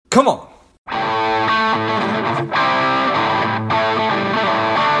Come on.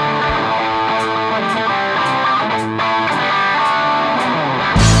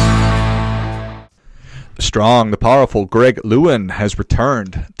 The strong, the powerful Greg Lewin has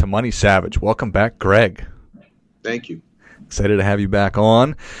returned to Money Savage. Welcome back, Greg. Thank you. Excited to have you back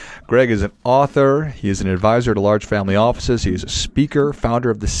on. Greg is an author. He is an advisor to large family offices. He is a speaker, founder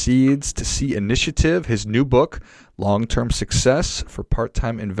of the Seeds to See Initiative. His new book, Long-Term Success for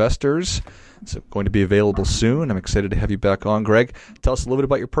Part-Time Investors, is going to be available soon. I'm excited to have you back on, Greg. Tell us a little bit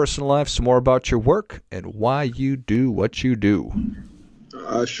about your personal life, some more about your work, and why you do what you do.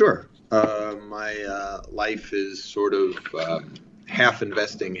 Sure. My life is sort of half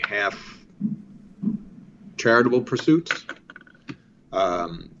investing, half charitable pursuits. I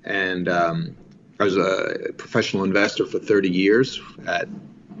was a professional investor for 30 years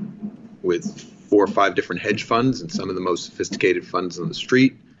with 4 or 5 different hedge funds and some of the most sophisticated funds on the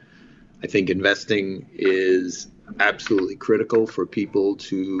street. I think investing is absolutely critical for people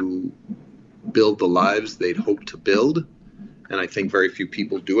to build the lives they'd hope to build. And I think very few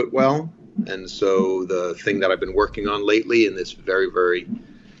people do it well. And so the thing that I've been working on lately in this very, very,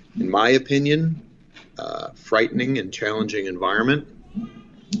 in my opinion, frightening and challenging environment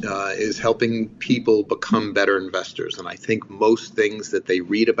is helping people become better investors. And I think most things that they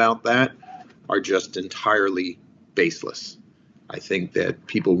read about that are just entirely baseless. I think that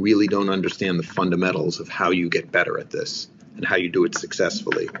people really don't understand the fundamentals of how you get better at this and how you do it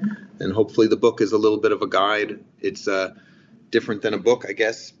successfully. And hopefully the book is a little bit of a guide. It's different than a book, I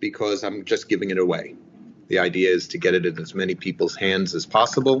guess, because I'm just giving it away. The idea is to get it in as many people's hands as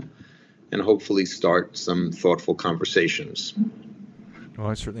possible and hopefully start some thoughtful conversations. Well,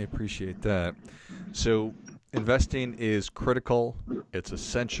 I certainly appreciate that. So investing is critical. It's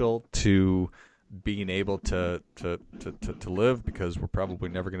essential to being able to live, because we're probably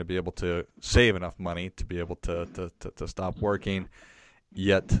never going to be able to save enough money to be able to stop working.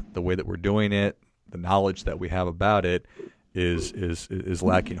 Yet the way that we're doing it, the knowledge that we have about it is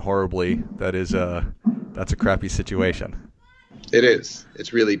lacking horribly. That's a crappy situation. It is.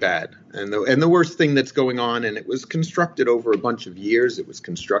 It's really bad. And the worst thing that's going on, and it was constructed over a bunch of years, it was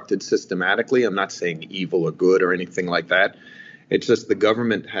constructed systematically. I'm not saying evil or good or anything like that. It's just the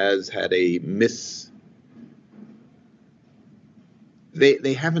government has had a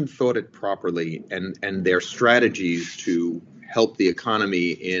they haven't thought it properly, and their strategies to help the economy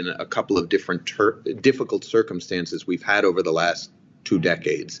in a couple of different difficult circumstances we've had over the last 2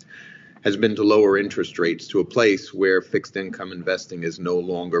 decades has been to lower interest rates to a place where fixed income investing is no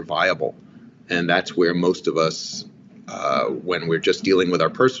longer viable. And that's where most of us, when we're just dealing with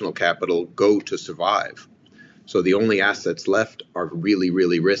our personal capital, go to survive. So the only assets left are really,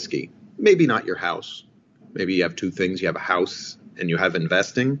 really risky. Maybe not your house. Maybe you have 2 things. You have a house and you have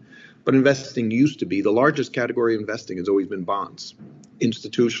investing. But investing used to be, the largest category of investing has always been bonds,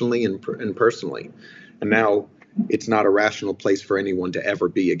 institutionally and personally. And now it's not a rational place for anyone to ever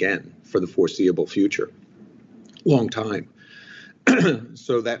be again for the foreseeable future. Long time.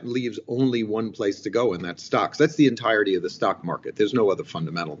 So that leaves only one place to go, and that's stocks. That's the entirety of the stock market. There's no other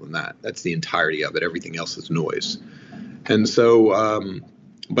fundamental than that. That's the entirety of it. Everything else is noise. And so,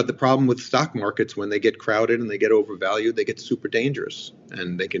 but the problem with stock markets, when they get crowded and they get overvalued, they get super dangerous,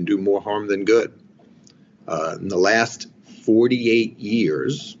 and they can do more harm than good. In the last 48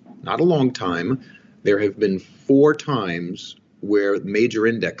 years, not a long time, there have been 4 times where major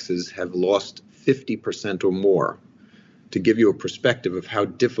indexes have lost 50% or more. To give you a perspective of how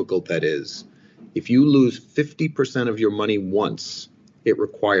difficult that is, if you lose 50% of your money once, it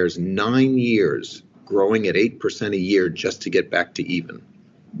requires 9 years growing at 8% a year just to get back to even.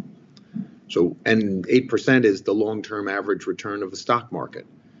 So, and 8% is the long-term average return of the stock market.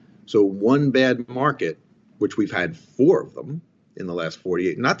 So one bad market, which we've had 4 of them in the last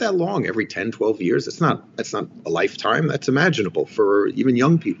 48, not that long, every 10, 12 years. That's not a lifetime. That's imaginable for even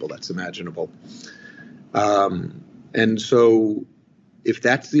young people. That's imaginable. And so if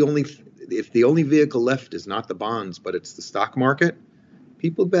the only vehicle left is not the bonds, but it's the stock market,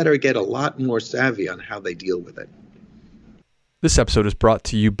 people better get a lot more savvy on how they deal with it. This episode is brought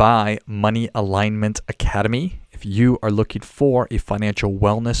to you by Money Alignment Academy. If you are looking for a financial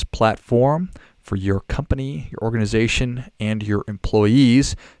wellness platform for your company, your organization, and your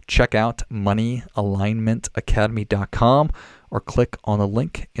employees, check out moneyalignmentacademy.com or click on the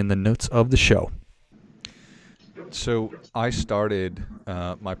link in the notes of the show. So I started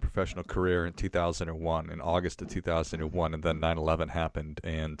my professional career in 2001, in August of 2001, and then 9/11 happened,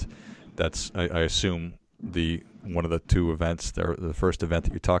 and that's, I assume, one of the 2 events, the first event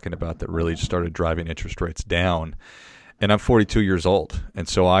that you're talking about that really started driving interest rates down. and I'm 42 years old, and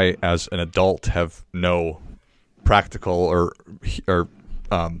so I, as an adult, have no practical or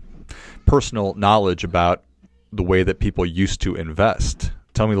personal knowledge about the way that people used to invest.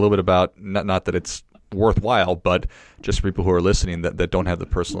 Tell me a little bit about, not that it's worthwhile, but just for people who are listening that don't have the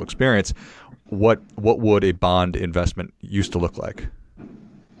personal experience, what would a bond investment used to look like?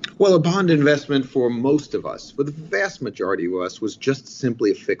 Well, a bond investment for most of us, for the vast majority of us, was just simply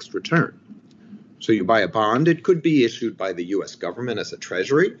a fixed return. So you buy a bond, it could be issued by the U.S. government as a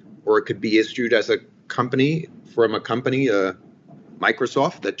treasury, or it could be issued as a company,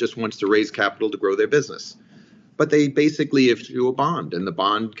 Microsoft, that just wants to raise capital to grow their business. But they basically issue a bond, and the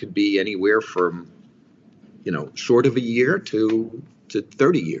bond could be anywhere from, short of a year to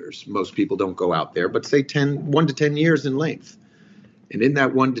 30 years. Most people don't go out there, but say 1 to 10 years in length. And in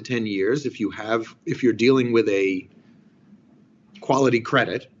that 1 to 10 years, if you're dealing with a quality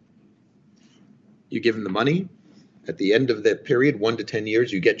credit, you give them the money. At the end of that period, 1 to 10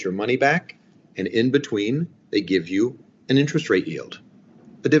 years, you get your money back. And in between, they give you an interest rate yield,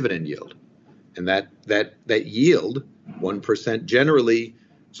 a dividend yield. And that yield, 1% generally.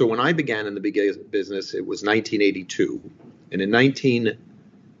 So when I began in the business, it was 1982. And in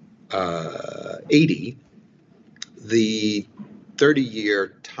 1980, the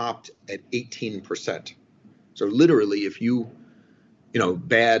 30-year topped at 18%. So literally, if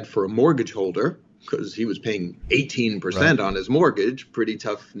bad for a mortgage holder, because he was paying 18% on his mortgage, pretty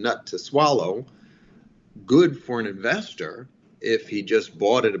tough nut to swallow. Good for an investor if he just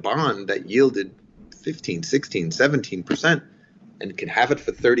bought a bond that yielded 15, 16, 17% and can have it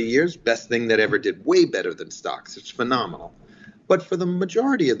for 30 years. Best thing that ever did, way better than stocks. It's phenomenal. But for the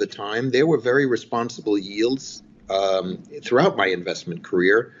majority of the time, there were very responsible yields throughout my investment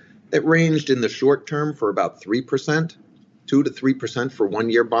career that ranged in the short term for about 3%, 2 to 3% for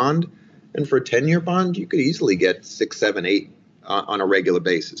 1 year bond. And for a 10-year bond, you could easily get 6, 7, 8 on a regular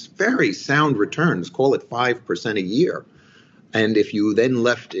basis. Very sound returns, call it 5% a year. And if you then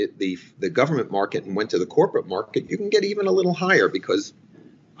left the government market and went to the corporate market, you can get even a little higher because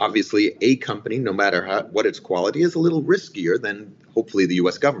obviously a company, no matter what its quality, is a little riskier than hopefully the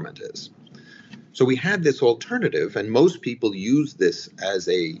U.S. government is. So we had this alternative, and most people use this as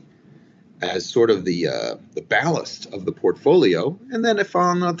sort of the ballast of the portfolio. And then if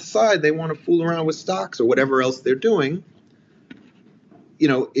on the other side they want to fool around with stocks or whatever else they're doing,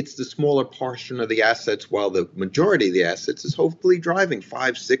 it's the smaller portion of the assets, while the majority of the assets is hopefully driving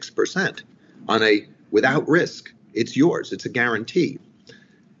 5, 6% without risk. It's yours. It's a guarantee.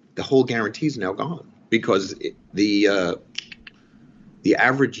 The whole guarantee is now gone because the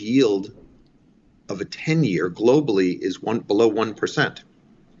average yield of a 10-year globally is below 1%.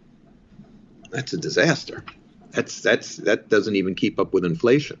 That's a disaster. That doesn't even keep up with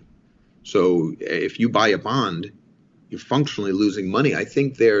inflation. So if you buy a bond, you're functionally losing money. I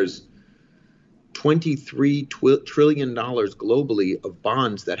think there's $23 trillion globally of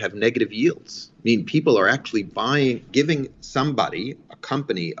bonds that have negative yields. I mean, people are actually giving somebody, a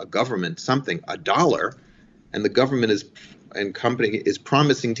company, a government, something, $1, and the government company is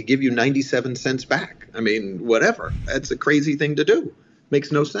promising to give you 97 cents back. I mean, whatever. That's a crazy thing to do.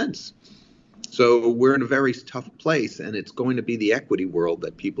 Makes no sense. So we're in a very tough place, and it's going to be the equity world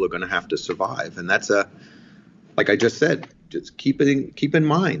that people are going to have to survive. And that's like I just said, just keep in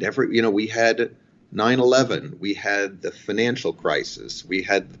mind. We had 9/11, we had the financial crisis, we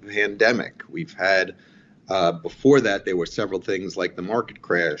had the pandemic, we've had before that there were several things like the market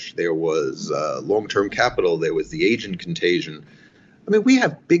crash, there was long-term capital, there was the agent contagion. I mean, we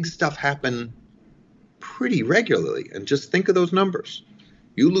have big stuff happen pretty regularly, and just think of those numbers.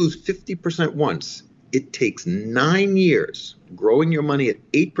 You lose 50% once. It takes 9 years growing your money at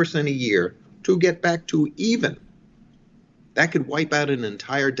 8% a year to get back to even. That could wipe out an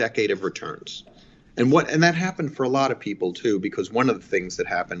entire decade of returns. And that happened for a lot of people too, because one of the things that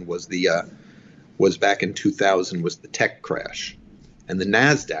happened was was back in 2000 was the tech crash. And the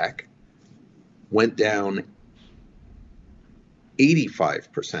NASDAQ went down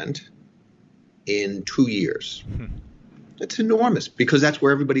 85% in 2 years. It's enormous because that's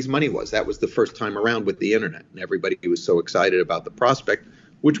where everybody's money was. That was the first time around with the internet, and everybody was so excited about the prospect,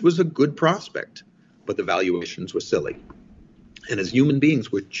 which was a good prospect, but the valuations were silly. And as human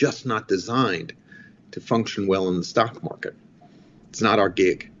beings, we're just not designed to function well in the stock market. It's not our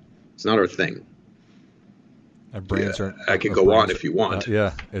gig. It's not our thing. Our brains are. I could go on if you want.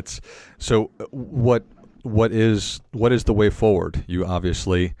 Yeah, it's so. What is the way forward? You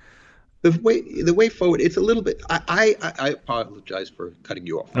obviously. The way forward, it's a little bit. I apologize for cutting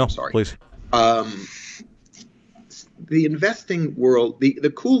you off. No, I'm sorry. Please. The investing world,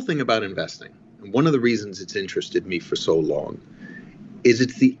 the cool thing about investing, and one of the reasons it's interested me for so long, is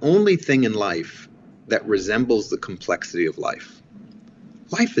it's the only thing in life that resembles the complexity of life.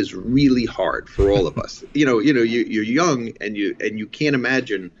 Life is really hard for all of us. You're young and you can't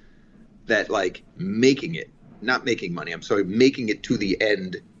imagine that, like, making it to the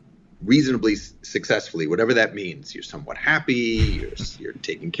end reasonably successfully, whatever that means. You're somewhat happy, you're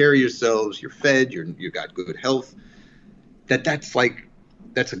taking care of yourselves, you're fed, you got good health.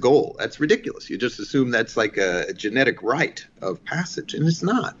 That's a goal. That's ridiculous. You just assume that's like a genetic rite of passage, and it's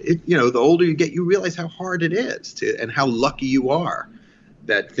not. The older you get, you realize how hard it is and how lucky you are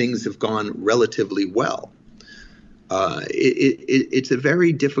that things have gone relatively well. It's a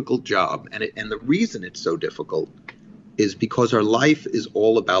very difficult job, and the reason it's so difficult is because our life is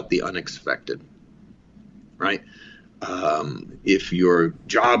all about the unexpected, right? If your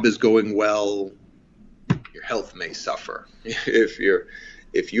job is going well, your health may suffer. If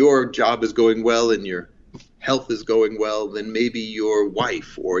your job is going well and your health is going well, then maybe your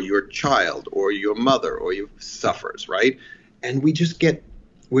wife or your child or your mother or you suffers, right? And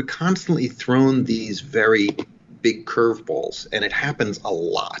we're constantly thrown these very big curveballs, and it happens a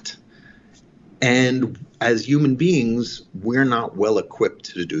lot. And as human beings, we're not well equipped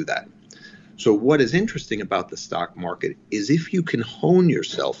to do that. So what is interesting about the stock market is if you can hone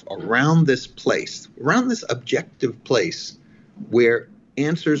yourself around this place, around this objective place where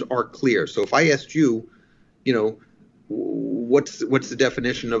answers are clear. So if I asked you, what's the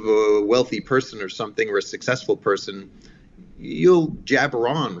definition of a wealthy person or something, or a successful person, you'll jabber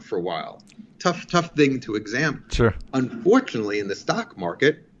on for a while. Tough thing to examine. Sure. Unfortunately, in the stock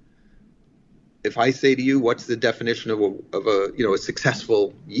market, if I say to you, what's the definition of a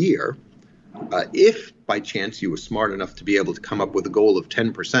successful year? If by chance you were smart enough to be able to come up with a goal of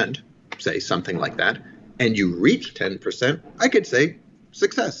 10%, say something like that, and you reach 10%, I could say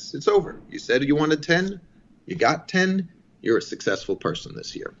success. It's over. You said you wanted 10, you got 10, you're a successful person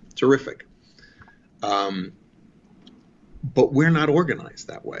this year. Terrific. But we're not organized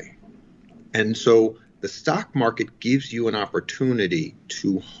that way. And so the stock market gives you an opportunity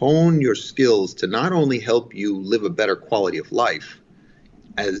to hone your skills to not only help you live a better quality of life,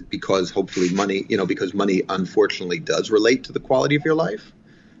 because hopefully money, because money unfortunately does relate to the quality of your life,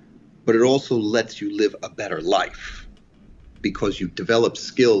 but it also lets you live a better life because you develop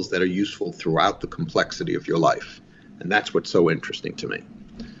skills that are useful throughout the complexity of your life. And that's what's so interesting to me.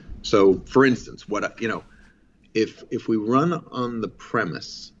 So, for instance, if we run on the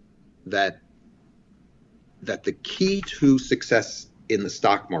premise that the key to success in the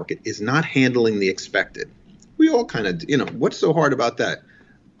stock market is not handling the expected, we all kind of, what's so hard about that?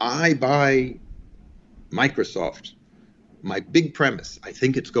 I buy Microsoft. My big premise, I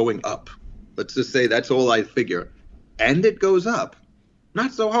think it's going up. Let's just say that's all I figure. And it goes up.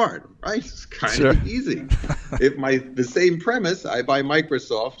 Not so hard, right? It's kind of easy. If the same premise, I buy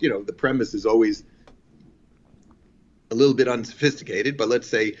Microsoft, the premise is always a little bit unsophisticated, but let's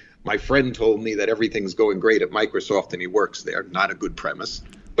say my friend told me that everything's going great at Microsoft and he works there. Not a good premise.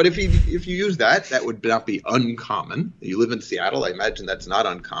 But if you use that would not be uncommon. You live in Seattle, I imagine that's not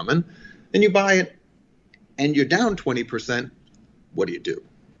uncommon. And you buy it and you're down 20%. What do?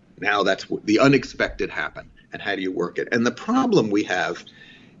 Now that's the unexpected happen. And how do you work it? And the problem we have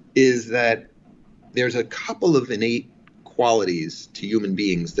is that there's a couple of innate qualities to human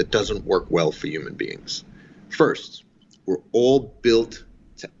beings that doesn't work well for human beings. First, we're all built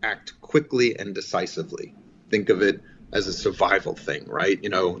to act quickly and decisively. Think of it as a survival thing, right?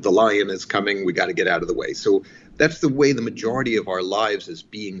 The lion is coming, we got to get out of the way. So that's the way the majority of our lives as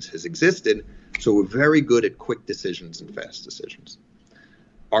beings has existed. So we're very good at quick decisions and fast decisions.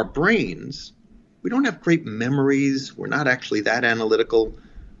 Our brains, we don't have great memories. We're not actually that analytical.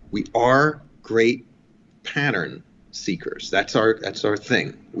 We are great pattern seekers. That's our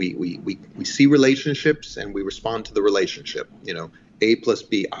thing. We see relationships and we respond to the relationship. A plus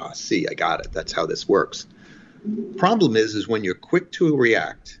B, C, I got it. That's how this works. Problem is when you're quick to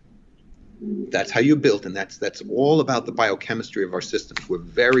react, that's how you're built, and that's all about the biochemistry of our systems. We're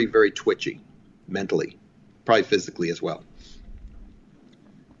very, very twitchy mentally, probably physically as well.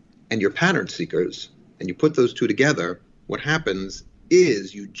 And you're pattern seekers, and you put those two together, what happens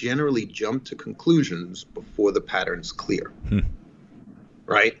is you generally jump to conclusions before the pattern's clear.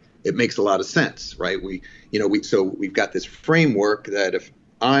 Right? It makes a lot of sense, right? So we've got this framework that if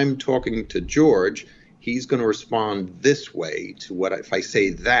I'm talking to George, he's going to respond this way to what if I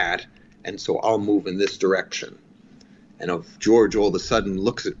say that, and so I'll move in this direction. And if George all of a sudden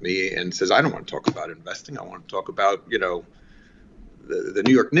looks at me and says, I don't want to talk about investing, I want to talk about, the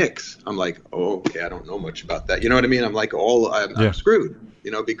New York Knicks, I'm like, oh, okay, I don't know much about that. You know what I mean? I'm like, I'm screwed,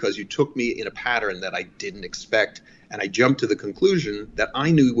 because you took me in a pattern that I didn't expect, and I jumped to the conclusion that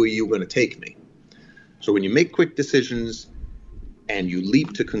I knew where you were going to take me. So when you make quick decisions and you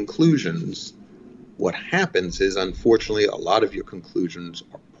leap to conclusions, what happens is, unfortunately, a lot of your conclusions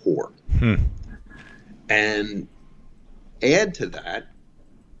are poor. And add to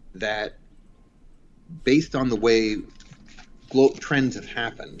that based on the way trends have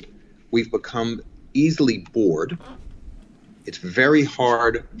happened, we've become easily bored. It's very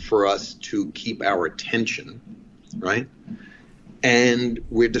hard for us to keep our attention, right? And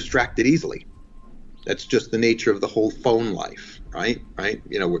we're distracted easily. That's just the nature of the whole phone life, right?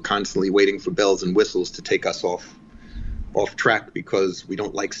 We're constantly waiting for bells and whistles to take us off track because we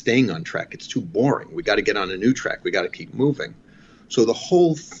don't like staying on track. It's too boring. We got to get on a new track. We got to keep moving. So the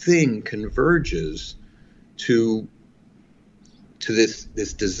whole thing converges to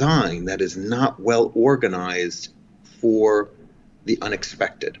this design that is not well organized for the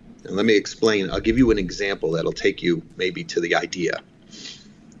unexpected. And let me explain. I'll give you an example that'll take you maybe to the idea.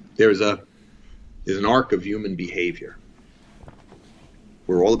 There's an arc of human behavior.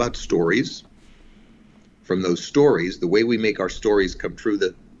 We're all about stories. From those stories, the way we make our stories come true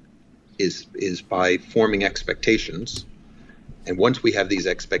is by forming expectations. And once we have these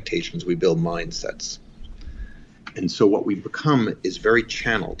expectations, we build mindsets. And so what we become is very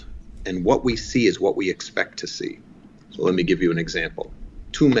channeled. And what we see is what we expect to see. So let me give you an example.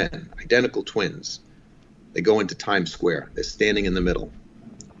 Two men, identical twins. They go into Times Square. They're standing in the middle.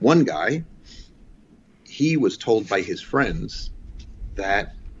 One guy, he was told by his friends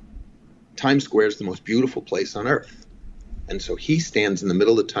that Times Square is the most beautiful place on earth. And so he stands in the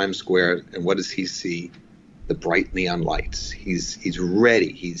middle of Times Square, and what does he see? The bright neon lights. He's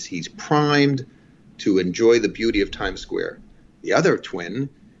ready. He's primed to enjoy the beauty of Times Square. The other twin,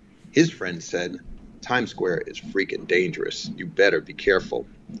 his friend said, Times Square is freaking dangerous. You better be careful.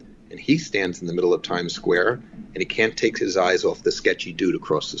 And he stands in the middle of Times Square, and he can't take his eyes off the sketchy dude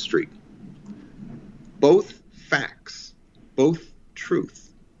across the street. Both facts, both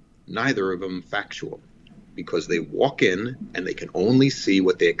truth, neither of them factual, because they walk in and they can only see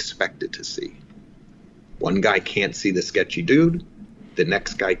what they expected to see. One guy can't see the sketchy dude. The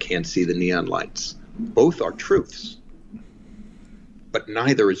next guy can't see the neon lights. Both are truths, but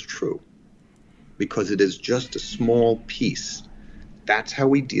neither is true, because it is just a small piece. That's how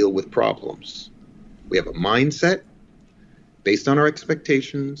we deal with problems. We have a mindset based on our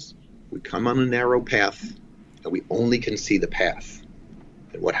expectations. We come on a narrow path, and we only can see the path.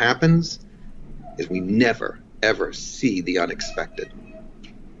 And what happens is we never, ever see the unexpected.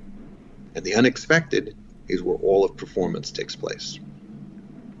 And the unexpected is where all of performance takes place.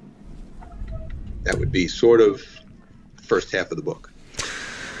 That would be sort of the first half of the book.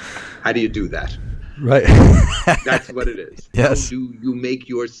 How do you do that? Right. That's what it is. Yes. How do you make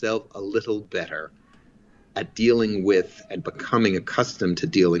yourself a little better at dealing with and becoming accustomed to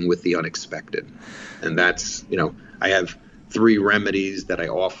dealing with the unexpected? And that's, I have 3 remedies that I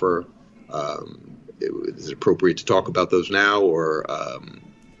offer. Is it appropriate to talk about those now, or?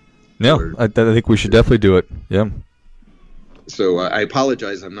 No, I think we should definitely do it. Yeah. So I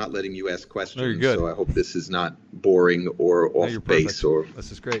apologize. I'm not letting you ask questions. No, you're good. So I hope this is not boring or off base or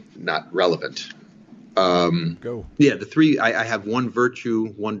this is great. Not relevant. Go. Yeah, the 3. I have 1 virtue,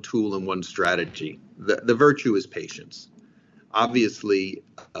 1 tool, and 1 strategy. The virtue is patience. Obviously,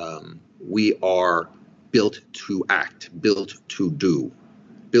 we are built to act, built to do,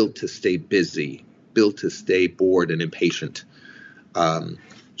 built to stay busy, built to stay bored and impatient.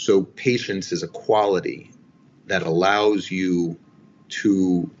 So patience is a quality that allows you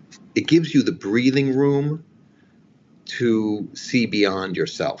it gives you the breathing room to see beyond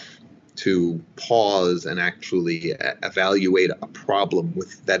yourself, to pause and actually evaluate a problem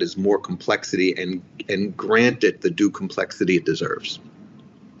that is more complexity and grant it the due complexity it deserves.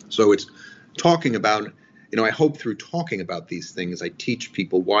 So it's talking about, I hope through talking about these things, I teach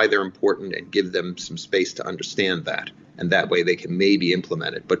people why they're important and give them some space to understand that. And that way they can maybe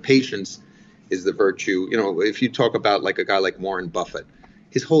implement it. But patience is the virtue. If you talk about like a guy like Warren Buffett,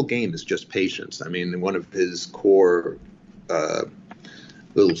 his whole game is just patience. I mean, one of his core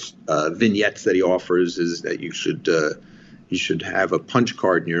little vignettes that he offers is that you should have a punch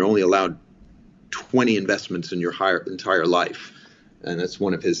card and you're only allowed 20 investments in your entire life. And that's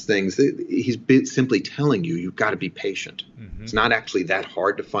one of his things. He's simply telling you, you've got to be patient. Mm-hmm. It's not actually that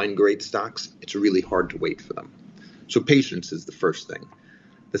hard to find great stocks. It's really hard to wait for them. So patience is the first thing.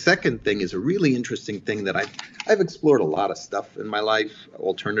 The second thing is a really interesting thing that I've explored a lot of stuff in my life,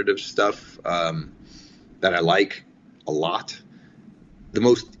 alternative stuff that I like a lot. the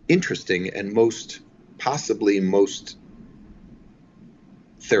most interesting and possibly most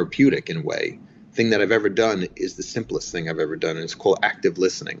therapeutic in a way thing that I've ever done is the simplest thing I've ever done, and it's called active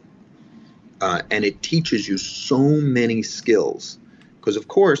listening. And it teaches you so many skills. Because, of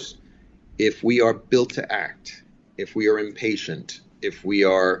course, if we are built to act, if we are impatient, if we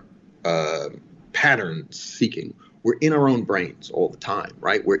are pattern seeking, we're in our own brains all the time,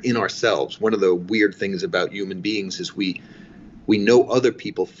 right? We're in ourselves. One of the weird things about human beings is we know other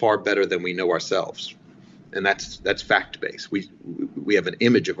people far better than we know ourselves. And that's fact-based. We have an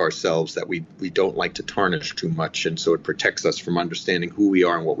image of ourselves that we don't like to tarnish too much, and so it protects us from understanding who we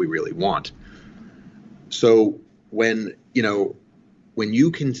are and what we really want. So when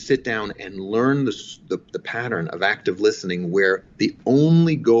you can sit down and learn the pattern of active listening, where the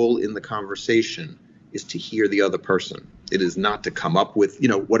only goal in the conversation is to hear the other person. It is not to come up with,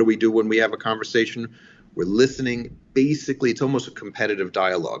 what do we do when we have a conversation? We're listening. Basically, it's almost a competitive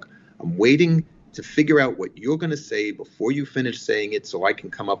dialogue. I'm waiting to figure out what you're going to say before you finish saying it, so I can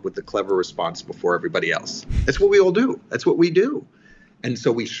come up with the clever response before everybody else. That's what we all do. That's what we do. And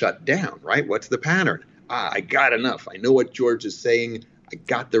so we shut down, right? What's the pattern? I got enough. I know what George is saying. I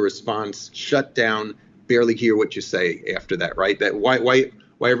got the response. Shut down. Barely hear what you say after that, right? That why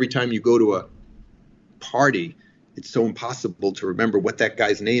every time you go to a party, it's so impossible to remember what that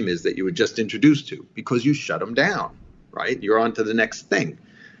guy's name is that you were just introduced to, because you shut him down, right? You're on to the next thing.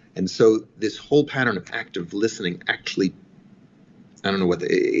 And so this whole pattern of active listening actually, I don't know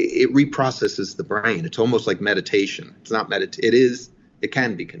it reprocesses the brain. It's almost like meditation. It's not it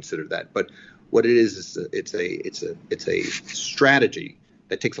can be considered that, but what it is it's a strategy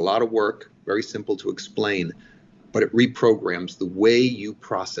that takes a lot of work, very simple to explain, but it reprograms the way you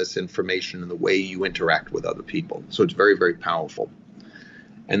process information and the way you interact with other people. So it's very, very powerful.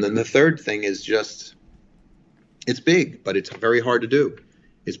 And then the third thing is it's big, but it's very hard to do,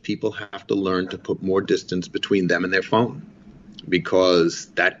 is people have to learn to put more distance between them and their phone, because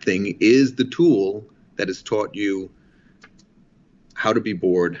that thing is the tool that has taught you how to be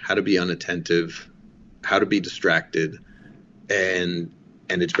bored, how to be unattentive, how to be distracted, and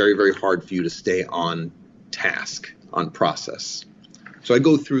it's very, very hard for you to stay on task, on process. So I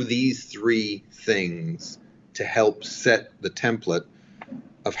go through these three things to help set the template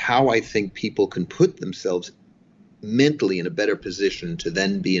of how I think people can put themselves mentally in a better position to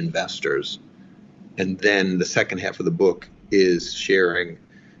then be investors. And then the second half of the book is sharing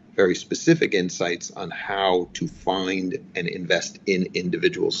very specific insights on how to find and invest in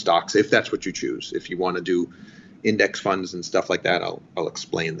individual stocks, if that's what you choose. If you want to do index funds and stuff like that, I'll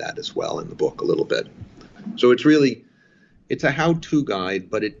explain that as well in the book a little bit. So it's a how-to guide,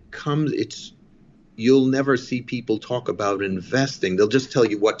 but you'll never see people talk about investing. They'll just tell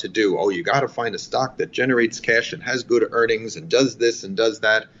you what to do. Oh, you got to find a stock that generates cash and has good earnings and does this and does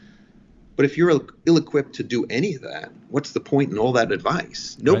that. But if you're ill-equipped to do any of that, what's the point in all that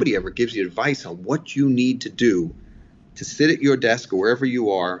advice? Nobody ever gives you advice on what you need to do to sit at your desk or wherever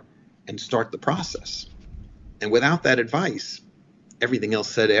you are and start the process. And without that advice, everything else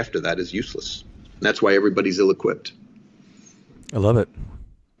said after that is useless. And that's why everybody's ill-equipped. I love it.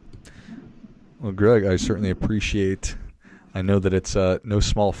 Well, Greg, I certainly appreciate. I know that it's no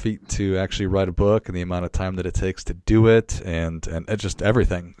small feat to actually write a book, and the amount of time that it takes to do it, and just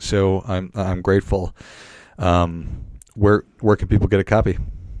everything. So I'm grateful. Where can people get a copy?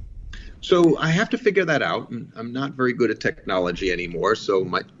 So I have to figure that out. I'm not very good at technology anymore. So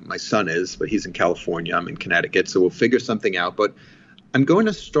my son is, but he's in California. I'm in Connecticut. So we'll figure something out. But I'm going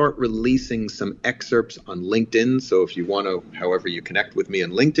to start releasing some excerpts on LinkedIn. So if you want to, however you connect with me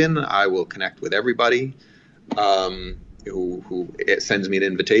on LinkedIn, I will connect with everybody who sends me an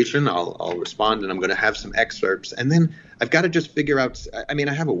invitation. I'll respond, and I'm going to have some excerpts. And then I've got to just figure out, I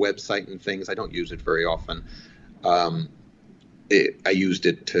have a website and things. I don't use it very often. I used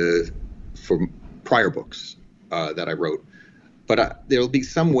it for prior books that I wrote. But there'll be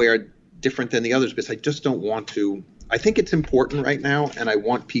somewhere different than the others, because I just don't want to. I think it's important right now, and I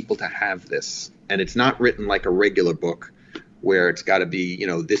want people to have this. And it's not written like a regular book where it's got to be,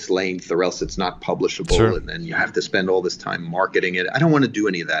 this length, or else it's not publishable. Sure. And then you have to spend all this time marketing it. I don't want to do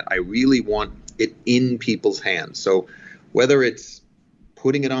any of that. I really want it in people's hands. So whether it's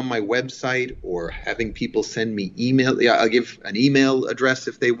putting it on my website or having people send me email, I'll give an email address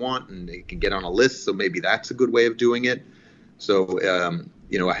if they want, and they can get on a list. So maybe that's a good way of doing it. So,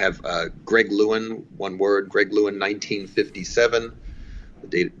 I have Greg Lewin, one word, Greg Lewin 1957,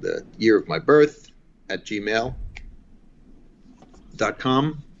 the year of my birth, at gmail.com.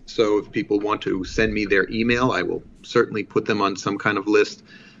 So if people want to send me their email, I will certainly put them on some kind of list.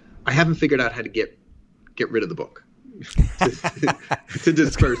 I haven't figured out how to get rid of the book. to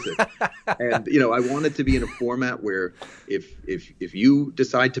disperse it. And I want it to be in a format where if you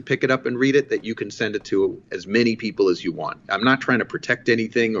decide to pick it up and read it, that you can send it to as many people as you want. I'm not trying to protect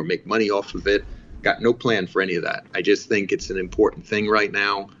anything or make money off of it. Got no plan for any of that. I just think it's an important thing right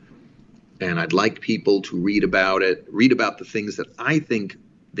now, and I'd like people to read about it, read about the things that I think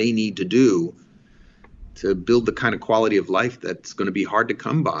they need to do to build the kind of quality of life that's going to be hard to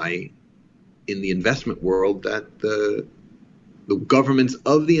come by in the investment world that the governments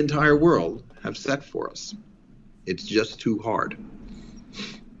of the entire world have set for us. It's just too hard.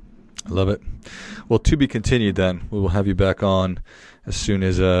 I love it. Well, to be continued then. We will have you back on as soon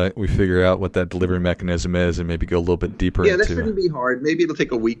as we figure out what that delivery mechanism is and maybe go a little bit deeper into... that shouldn't be hard. Maybe it'll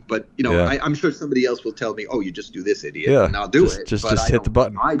take a week, but I'm sure somebody else will tell me, oh, you just do this, idiot, and I'll do it. Just hit the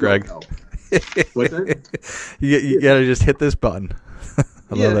button, Greg. What's that? You got to just hit this button.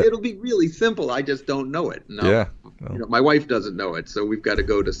 It'll be really simple. I just don't know it. No. Yeah. My wife doesn't know it, so we've got to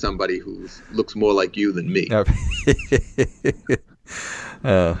go to somebody who looks more like you than me.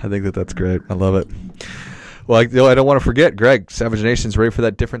 I think that's great. I love it. Well, I don't want to forget, Greg, Savage Nation's ready for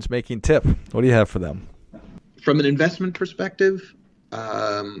that difference-making tip. What do you have for them? From an investment perspective,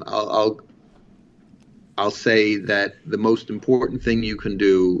 I'll say that the most important thing you can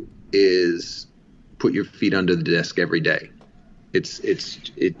do is put your feet under the desk every day.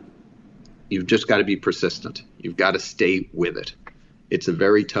 You've just got to be persistent. You've got to stay with it. It's a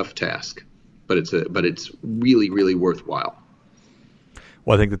very tough task, but it's really, really worthwhile.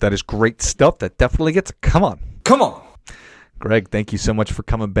 Well, I think that is great stuff. That definitely gets. Come on. Greg, thank you so much for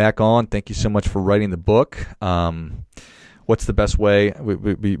coming back on. Thank you so much for writing the book. What's the best way?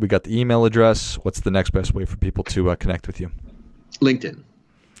 We got the email address. What's the next best way for people to connect with you? LinkedIn.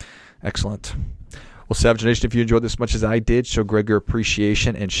 Excellent. Well, Savage Nation, if you enjoyed this as much as I did, show Greg your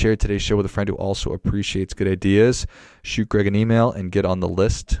appreciation and share today's show with a friend who also appreciates good ideas. Shoot Greg an email and get on the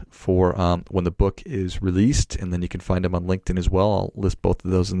list for when the book is released, and then you can find him on LinkedIn as well. I'll list both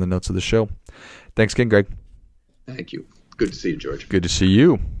of those in the notes of the show. Thanks again, Greg. Thank you. Good to see you, George. Good to see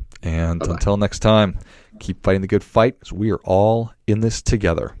you. And Bye-bye. Until next time, keep fighting the good fight, as we are all in this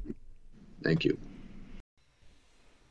together. Thank you.